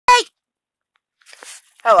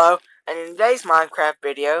Hello, and in today's Minecraft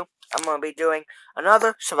video, I'm going to be doing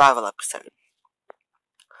another survival episode.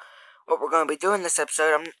 What we're going to be doing this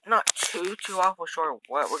episode, I'm not too awful sure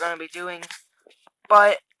what we're going to be doing,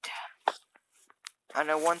 but I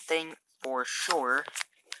know one thing for sure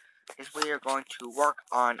is we are going to work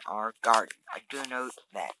on our garden. I do know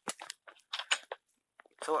that.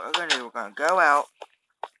 So what we're going to do, we're going to go out,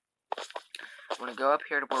 we're going to go up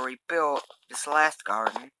here to where we built this last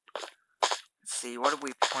garden. Let's see, what did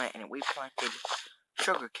we plant in it? We planted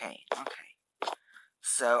sugarcane. Okay.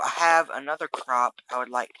 So I have another crop I would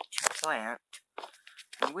like to plant,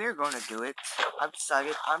 and we're going to do it. I've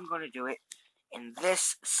decided I'm going to do it in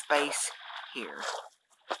this space here.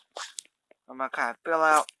 I'm going to kind of fill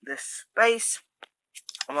out this space.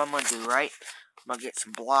 What I'm going to do, right? I'm going to get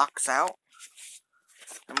some blocks out.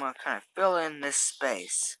 I'm going to kind of fill in this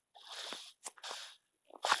space.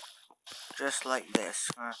 Just like this.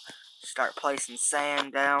 I'm going to start placing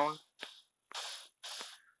sand down.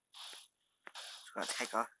 It's going to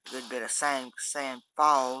take a good bit of sand because sand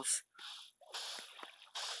falls.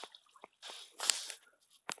 It's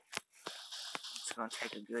going to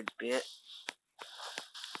take a good bit.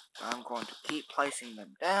 So I'm going to keep placing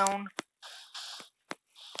them down.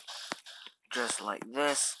 Just like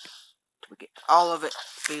this. We get all of it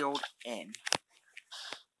filled in.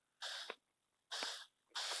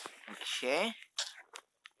 Okay.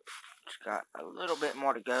 Just got a little bit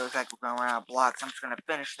more to go. It's like we're going around blocks. I'm just going to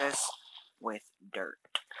finish this with dirt.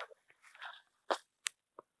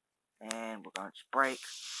 And we're going to break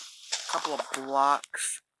a couple of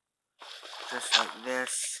blocks. Just like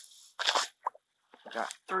this. We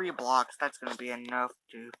got 3 blocks. That's going to be enough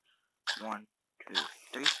to 1, 2,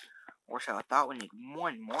 3. Or so I thought we need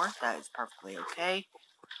 1 more. That is perfectly okay.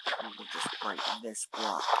 And we'll just break this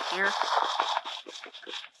block here.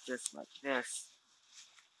 Just like this.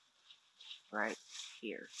 Right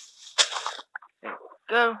here. There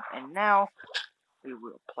we go. And now we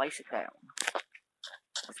will place it down.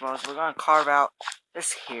 As well as we're going to carve out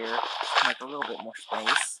this here to make a little bit more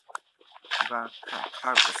space. We're going to kind of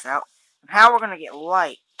carve this out. And how we're going to get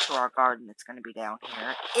light to our garden that's going to be down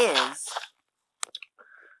here is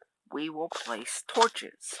we will place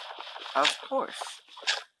torches. Of course.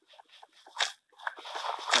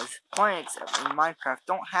 Because plants in Minecraft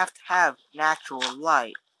don't have to have natural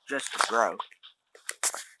light just to grow.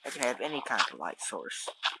 They can have any kind of light source.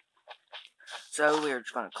 So we're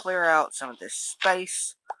just going to clear out some of this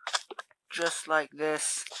space. Just like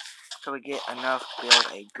this. So we get enough to build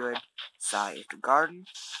a good sized garden.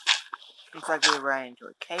 Looks like we ran into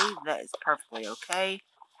a cave. That is perfectly okay.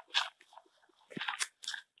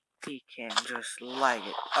 We can just light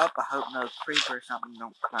it up. I hope no creeper or something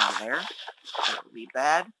don't come out of there. That would be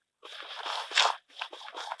bad.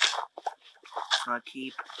 Just gonna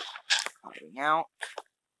keep lighting out.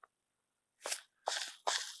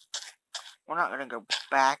 We're not gonna go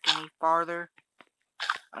back any farther.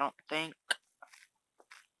 I don't think.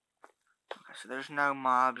 Okay, so there's no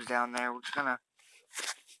mobs down there. We're just gonna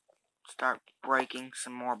start breaking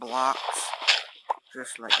some more blocks.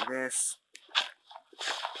 Just like this.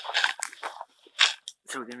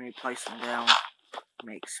 So we can replace them down,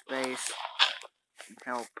 make space, and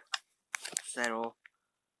help settle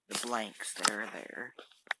the blanks that are there.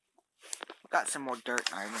 We've got some more dirt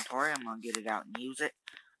in our inventory. I'm going to get it out and use it.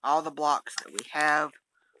 All the blocks that we have,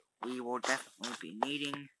 we will definitely be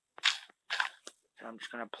needing. So I'm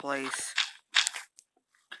just going to place,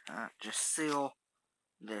 just seal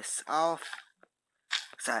this off.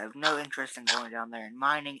 Because I have no interest in going down there and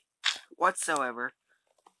mining whatsoever.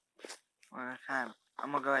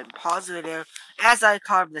 I'm going to go ahead and pause the video. As I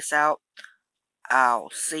carve this out, I'll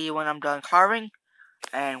see you when I'm done carving,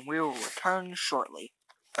 and we will return shortly.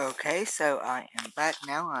 Okay, so I am back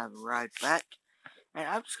now. I've arrived back, and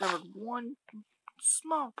I've discovered one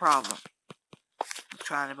small problem with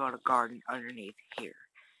trying to build a garden underneath here.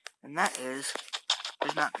 And that is,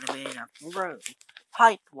 there's not going to be enough room,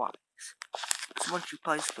 height-wise. So once you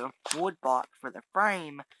place the wood block for the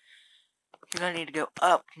frame, you're going to need to go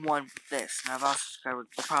up one with this. And I've also discovered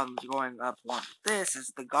the problem with going up one with this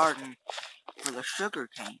is the garden for the sugar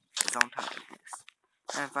cane is on top of this.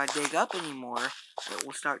 And if I dig up anymore, it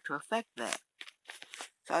will start to affect that.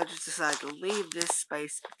 So I just decided to leave this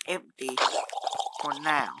space empty for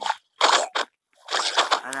now.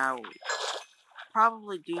 And I will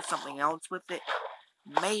probably do something else with it,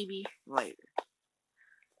 maybe later.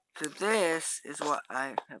 So this is what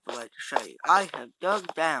I would like to show you. I have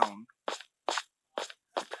dug down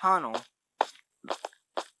a tunnel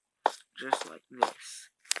just like this.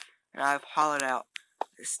 And I've hollowed out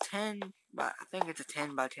this 10 by, I think it's a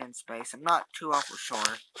 10 by 10 space. I'm not too awful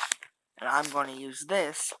sure. And I'm going to use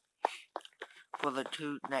this for the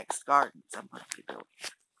 2 next gardens I'm going to be building.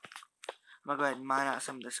 I'm going to go ahead and mine out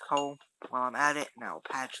some of this coal while I'm at it, and I'll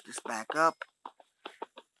patch this back up.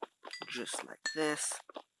 Just like this.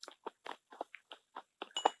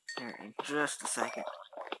 Here in just a second.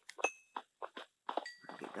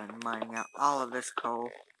 I'll get done mining out all of this coal.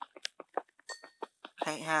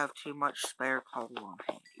 Can't have too much spare coal on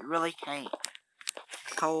hand. You really can't.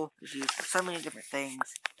 Coal is used for so many different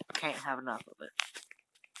things. You can't have enough of it.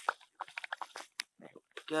 There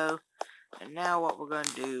we go. And now what we're going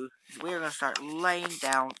to do is we're going to start laying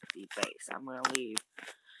down the base. I'm going to leave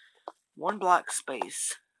 1 block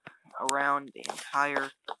space around the entire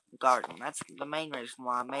garden. That's the main reason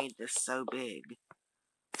why I made this so big.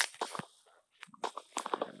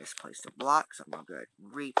 I misplaced a block, so I'm going to go ahead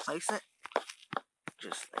and replace it.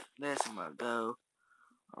 Just like this. I'm going to go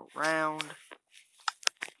around.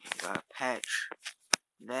 I'm going to patch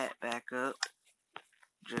that back up.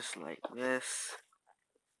 Just like this.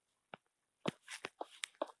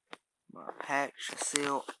 I'm going to patch,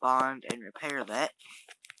 seal, bond, and repair that.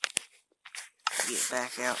 Get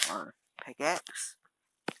back out our pickaxe.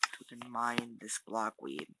 So we can mine this block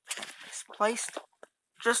we have misplaced.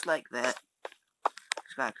 Just like that.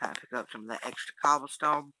 Just gotta kind of pick up some of that extra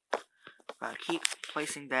cobblestone. Gotta keep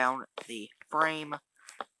placing down the frame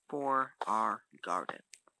for our garden.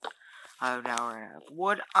 I now run out of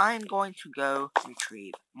wood. I'm going to go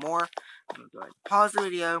retrieve more. I'm going to go ahead and pause the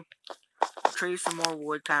video, retrieve some more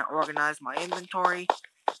wood, kind of organize my inventory,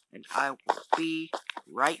 and I will be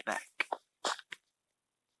right back.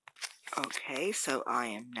 Okay, so I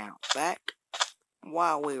am now back.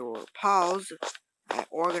 While we were paused, I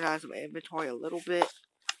organized my inventory a little bit.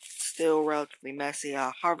 Still relatively messy.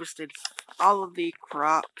 I harvested all of the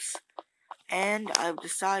crops, and I've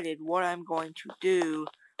decided what I'm going to do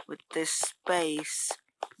with this space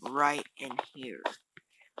right in here.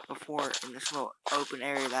 Before, in this little open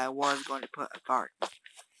area that I was going to put a garden.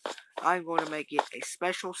 I'm going to make it a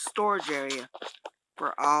special storage area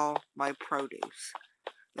for all my produce.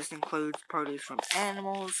 This includes produce from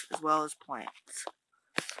animals as well as plants,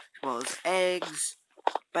 as well as eggs,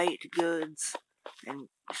 baked goods, and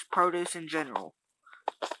just produce in general.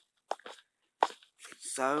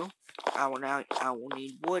 So, I will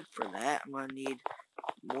need wood for that. I'm going to need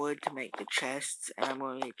wood to make the chests, and I'm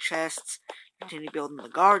going to need chests to continue building the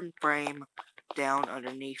garden frame down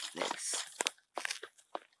underneath this.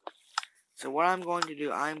 So what I'm going to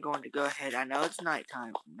do, I'm going to go ahead, I know it's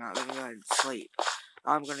nighttime, I'm not going to go ahead and sleep.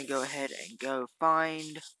 I'm going to go ahead and go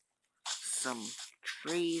find some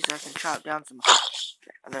trees I can chop down.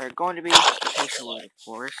 They're going to be acacia wood, of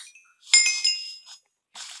course.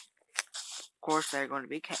 Of course, they're going to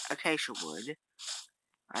be acacia wood.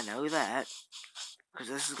 I know that, because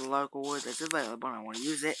this is the local wood that's available, and I want to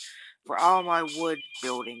use it for all my wood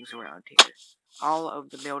buildings around here. All of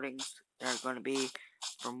the buildings are going to be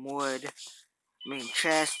from wood. I mean,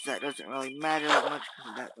 chests, that doesn't really matter that much,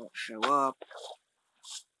 because that won't show up.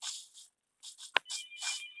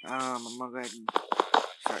 I'm going to go ahead and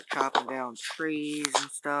start chopping down trees and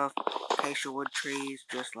stuff. Acacia wood trees,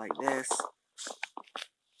 just like this.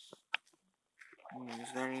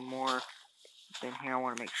 Is there any more in here? I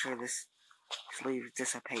want to make sure these leaves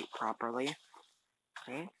dissipate properly.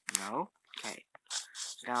 Okay, no. Okay.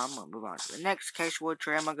 So now I'm going to move on to the next acacia wood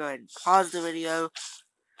tree. I'm going to go ahead and pause the video.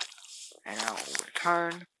 And I will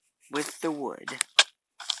return with the wood.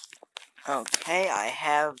 Okay, I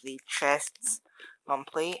have the chests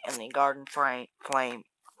complete and the garden frame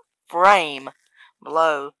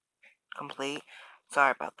below complete.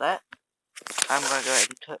 Sorry about that. I'm going to go ahead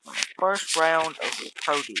and put my first round of the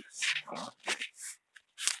produce.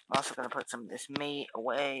 I'm also going to put some of this meat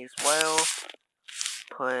away as well.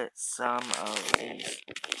 Put some of these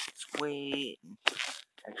sweet and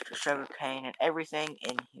extra sugar cane and everything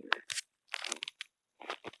in here.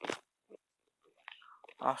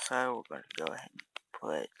 Also, we're going to go ahead and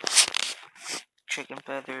put chicken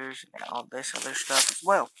feathers and all this other stuff as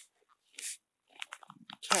well.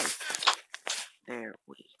 Okay, there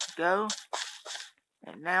we go.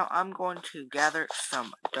 And now I'm going to gather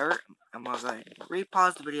some dirt. I'm going to go ahead and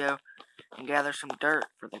repause the video and gather some dirt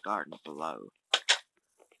for the garden below.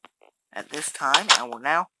 At this time, I will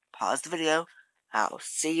now pause the video. I'll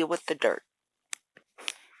see you with the dirt.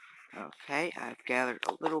 Okay, I've gathered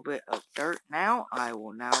a little bit of dirt now. I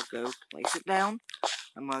will now go place it down.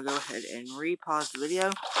 I'm going to go ahead and repause the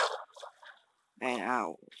video. And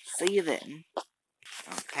I'll see you then.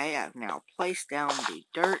 Okay, I've now placed down the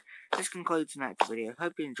dirt. This concludes tonight's video.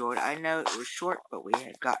 Hope you enjoyed. I know it was short, but we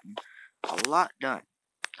had gotten a lot done.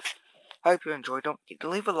 Hope you enjoyed. Don't forget to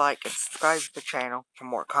leave a like and subscribe to the channel for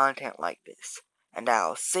more content like this. And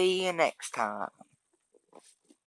I'll see you next time.